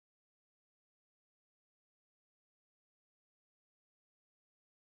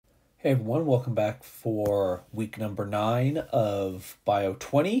Hey everyone, welcome back for week number 9 of Bio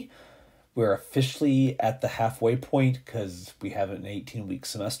 20. We're officially at the halfway point because we have an 18-week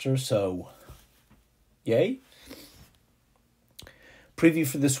semester, so yay. Preview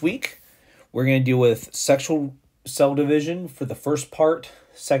for this week, we're going to deal with sexual cell division for the first part.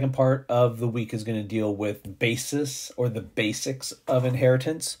 Second part of the week is going to deal with basis or the basics of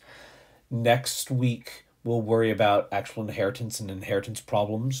inheritance. Next week, we'll worry about actual inheritance and inheritance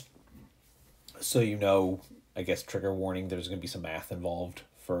problems. So I guess trigger warning, there's going to be some math involved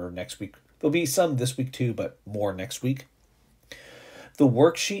for next week. There'll be some this week too, but more next week. The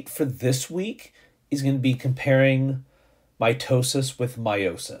worksheet for this week is going to be comparing mitosis with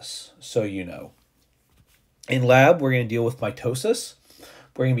meiosis. So In lab, we're going to deal with mitosis.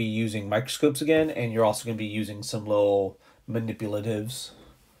 We're going to be using microscopes again, and you're also going to be using some little manipulatives.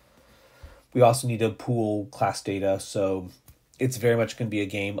 We also need to pool class data, so it's very much going to be a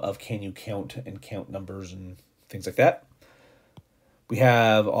game of can you count and count numbers and things like that. We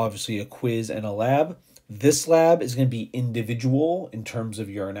have obviously a quiz and a lab. This lab is going to be individual in terms of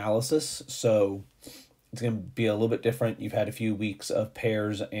your analysis, so it's going to be a little bit different. You've had a few weeks of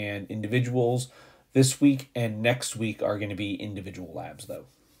pairs and individuals. This week and next week are going to be individual labs, though.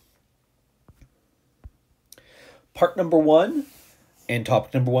 Part number 1 and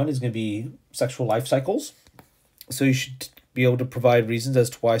topic number 1 is going to be sexual life cycles. So you should be able to provide reasons as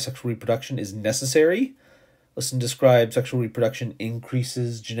to why sexual reproduction is necessary. Listen, describe sexual reproduction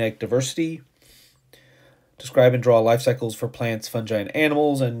increases genetic diversity. Describe and draw life cycles for plants, fungi, and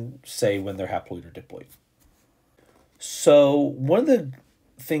animals, and say when they're haploid or diploid. So one of the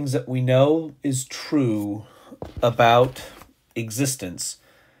things that we know is true about existence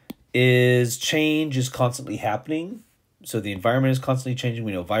is change is constantly happening. So the environment is constantly changing.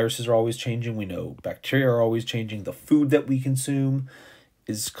 We know viruses are always changing. We know bacteria are always changing. The food that we consume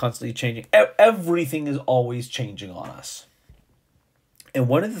is constantly changing. Everything is always changing on us. And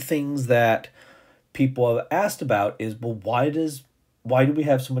one of the things that people have asked about is, well, why do we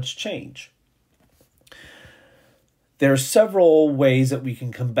have so much change? There are several ways that we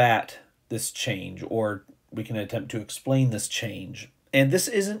can combat this change, or we can attempt to explain this change. And this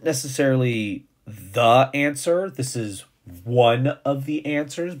isn't necessarily the answer. This is one of the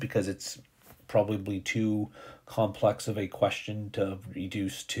answers because it's probably too complex of a question to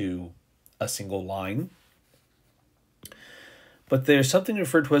reduce to a single line. But there's something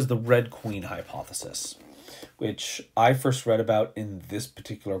referred to as the Red Queen hypothesis, which I first read about in this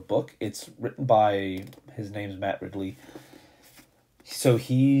particular book. It's written by, his name's Matt Ridley. So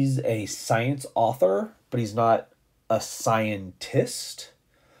he's a science author, but he's not a scientist,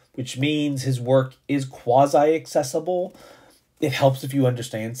 which means his work is quasi-accessible. It helps if you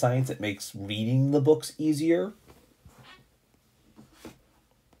understand science. It makes reading the books easier.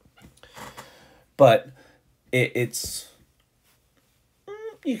 But it's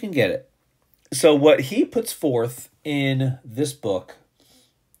you can get it. So what he puts forth in this book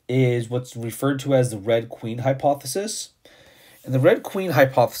is what's referred to as the Red Queen hypothesis. And the Red Queen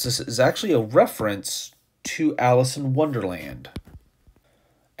hypothesis is actually a reference to Alice in Wonderland.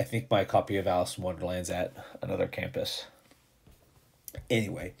 I think my copy of Alice in Wonderland's at another campus.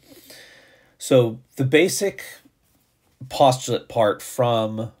 Anyway, so the basic postulate part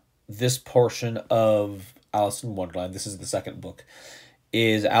from this portion of Alice in Wonderland, this is the second book,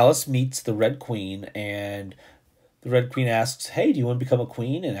 is Alice meets the Red Queen, and the Red Queen asks, hey, do you want to become a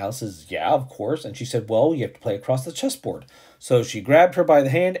queen? And Alice says, yeah, of course. And she said, well, you have to play across the chessboard. So she grabbed her by the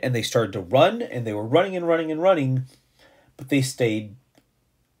hand, and they started to run, and they were running and running and running, but they stayed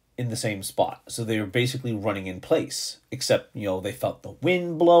in the same spot. So they were basically running in place, except, they felt the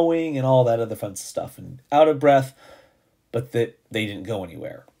wind blowing and all that other fun stuff and out of breath, but that they didn't go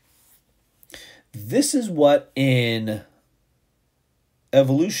anywhere. This is what in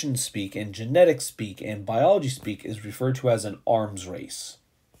evolution speak and genetics speak and biology speak is referred to as an arms race.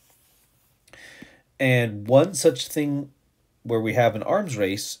 And one such thing where we have an arms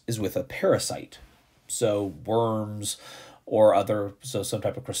race is with a parasite. So worms or some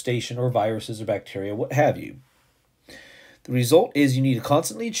type of crustacean or viruses or bacteria, what have you. The result is you need to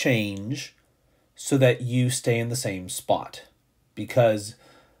constantly change so that you stay in the same spot, because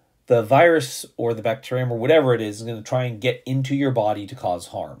the virus or the bacterium or whatever it is going to try and get into your body to cause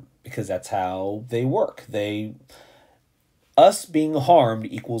harm, because that's how they work. Us being harmed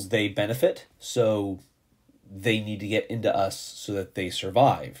equals they benefit, so they need to get into us so that they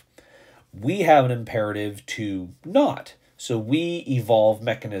survive. We have an imperative to not. So we evolve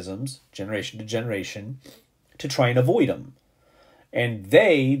mechanisms, generation to generation, to try and avoid them. And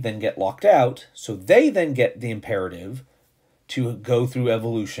they then get locked out, so they then get the imperative to go through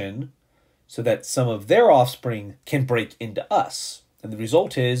evolution so that some of their offspring can break into us. And the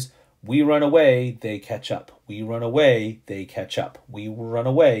result is we run away, they catch up. We run away, they catch up. We run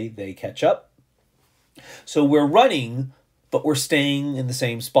away, they catch up. So we're running, but we're staying in the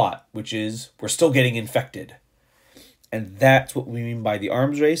same spot, which is we're still getting infected. And that's what we mean by the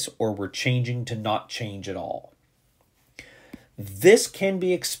arms race, or we're changing to not change at all. This can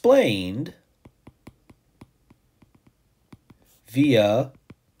be explained via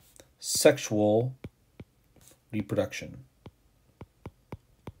sexual reproduction.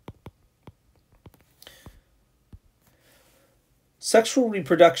 Sexual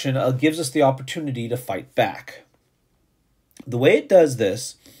reproduction gives us the opportunity to fight back. The way it does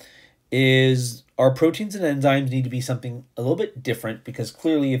this is our proteins and enzymes need to be something a little bit different, because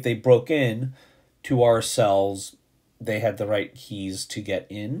clearly if they broke in to our cells, they had the right keys to get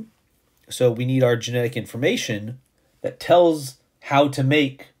in. So we need our genetic information that tells how to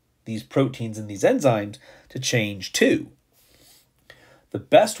make these proteins and these enzymes to change too. The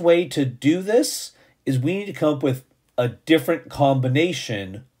best way to do this is we need to come up with a different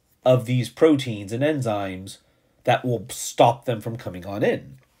combination of these proteins and enzymes that will stop them from coming on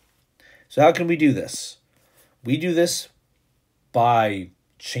in. So how can we do this? We do this by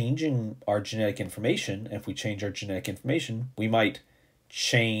changing our genetic information. If we change our genetic information, we might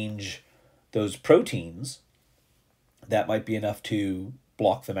change those proteins. That might be enough to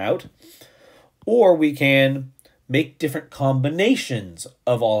block them out. Or we can make different combinations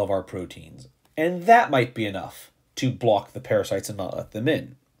of all of our proteins, and that might be enough to block the parasites and not let them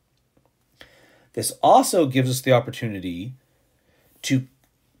in. This also gives us the opportunity to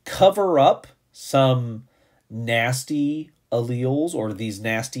cover up some nasty alleles or these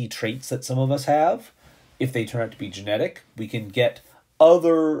nasty traits that some of us have. If they turn out to be genetic, we can get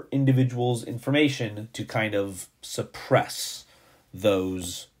other individuals' information to kind of suppress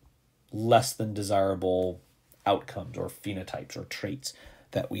those less than desirable outcomes or phenotypes or traits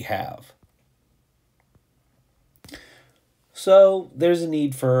that we have. So there's a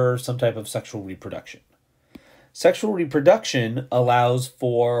need for some type of sexual reproduction. Sexual reproduction allows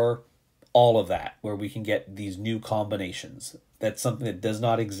for all of that, where we can get these new combinations. That's something that does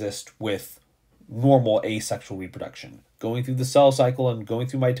not exist with normal asexual reproduction. Going through the cell cycle and going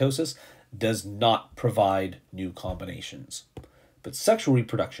through mitosis does not provide new combinations, but sexual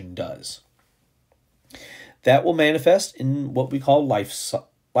reproduction does. That will manifest in what we call life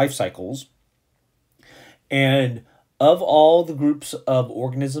cycles. And of all the groups of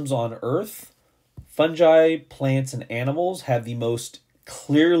organisms on Earth, fungi, plants, and animals have the most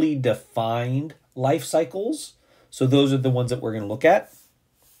clearly defined life cycles. So those are the ones that we're going to look at.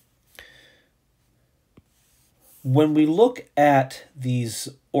 When we look at these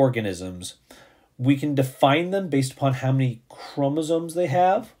organisms, we can define them based upon how many chromosomes they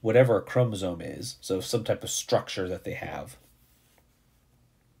have, whatever a chromosome is, so some type of structure that they have.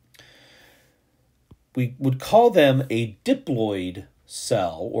 We would call them a diploid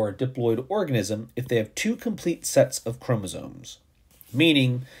cell or a diploid organism if they have two complete sets of chromosomes.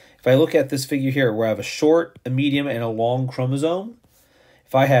 Meaning, if I look at this figure here where I have a short, a medium, and a long chromosome,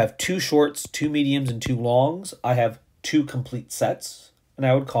 if I have two shorts, two mediums, and two longs, I have two complete sets, and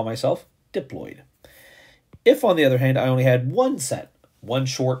I would call myself diploid. If, on the other hand, I only had one set, one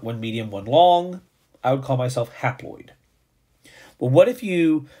short, one medium, one long, I would call myself haploid. Well, what if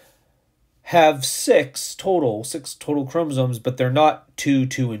you have six total chromosomes, but they're not 2,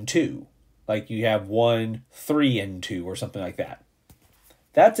 2, and 2? Like you have 1, 3, and 2, or something like that.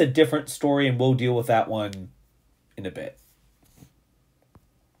 That's a different story, and we'll deal with that one in a bit.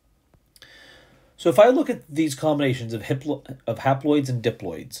 So if I look at these combinations of haploids and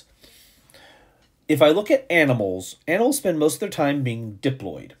diploids, if I look at animals, animals spend most of their time being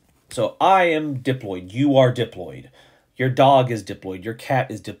diploid. So I am diploid, you are diploid, your dog is diploid, your cat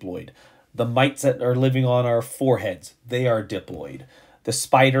is diploid. The mites that are living on our foreheads, they are diploid. The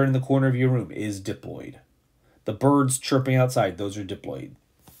spider in the corner of your room is diploid. The birds chirping outside, those are diploid.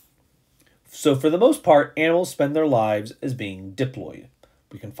 So for the most part, animals spend their lives as being diploid.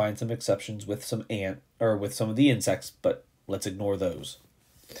 We can find some exceptions with some with some of the insects, but let's ignore those.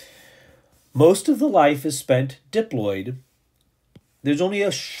 Most of the life is spent diploid. There's only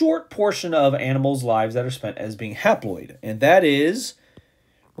a short portion of animals' lives that are spent as being haploid, and that is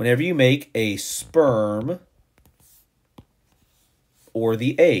whenever you make a sperm or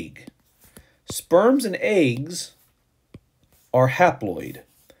the egg. Sperms and eggs are haploid.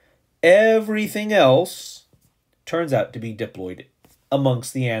 Everything else turns out to be diploid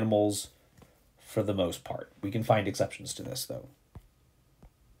amongst the animals for the most part. We can find exceptions to this, though.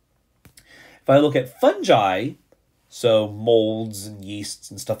 If I look at fungi, so molds and yeasts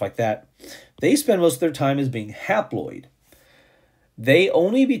and stuff like that, they spend most of their time as being haploid. They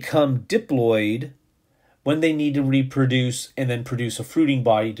only become diploid when they need to reproduce and then produce a fruiting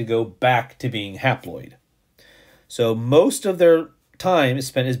body to go back to being haploid. So most of their time is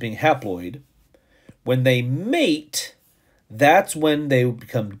spent as being haploid. When they mate, that's when they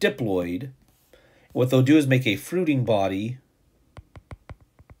become diploid. What they'll do is make a fruiting body.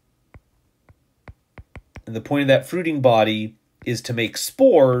 And the point of that fruiting body is to make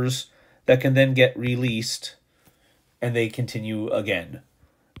spores that can then get released and they continue again,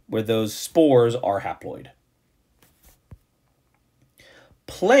 where those spores are haploid.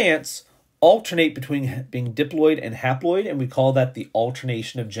 Plants alternate between being diploid and haploid, and we call that the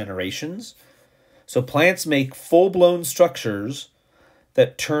alternation of generations. So plants make full-blown structures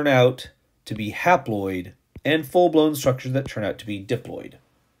that turn out to be haploid and full-blown structures that turn out to be diploid.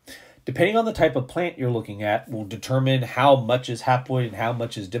 Depending on the type of plant you're looking at will determine how much is haploid and how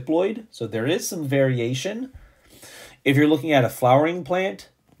much is diploid. So there is some variation. If you're looking at a flowering plant,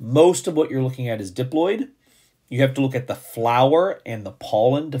 most of what you're looking at is diploid. You have to look at the flower and the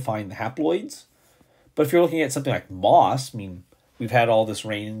pollen to find the haploids. But if you're looking at something like moss, I mean, we've had all this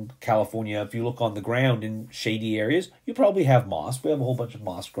rain in California. If you look on the ground in shady areas, you probably have moss. We have a whole bunch of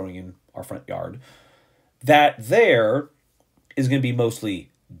moss growing in our front yard. That there is going to be mostly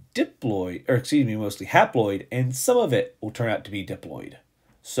diploid, or excuse me, mostly haploid, and some of it will turn out to be diploid.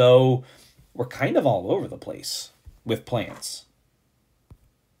 So we're kind of all over the place with plants.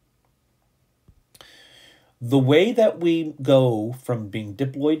 The way that we go from being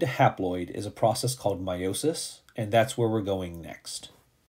diploid to haploid is a process called meiosis, and that's where we're going next.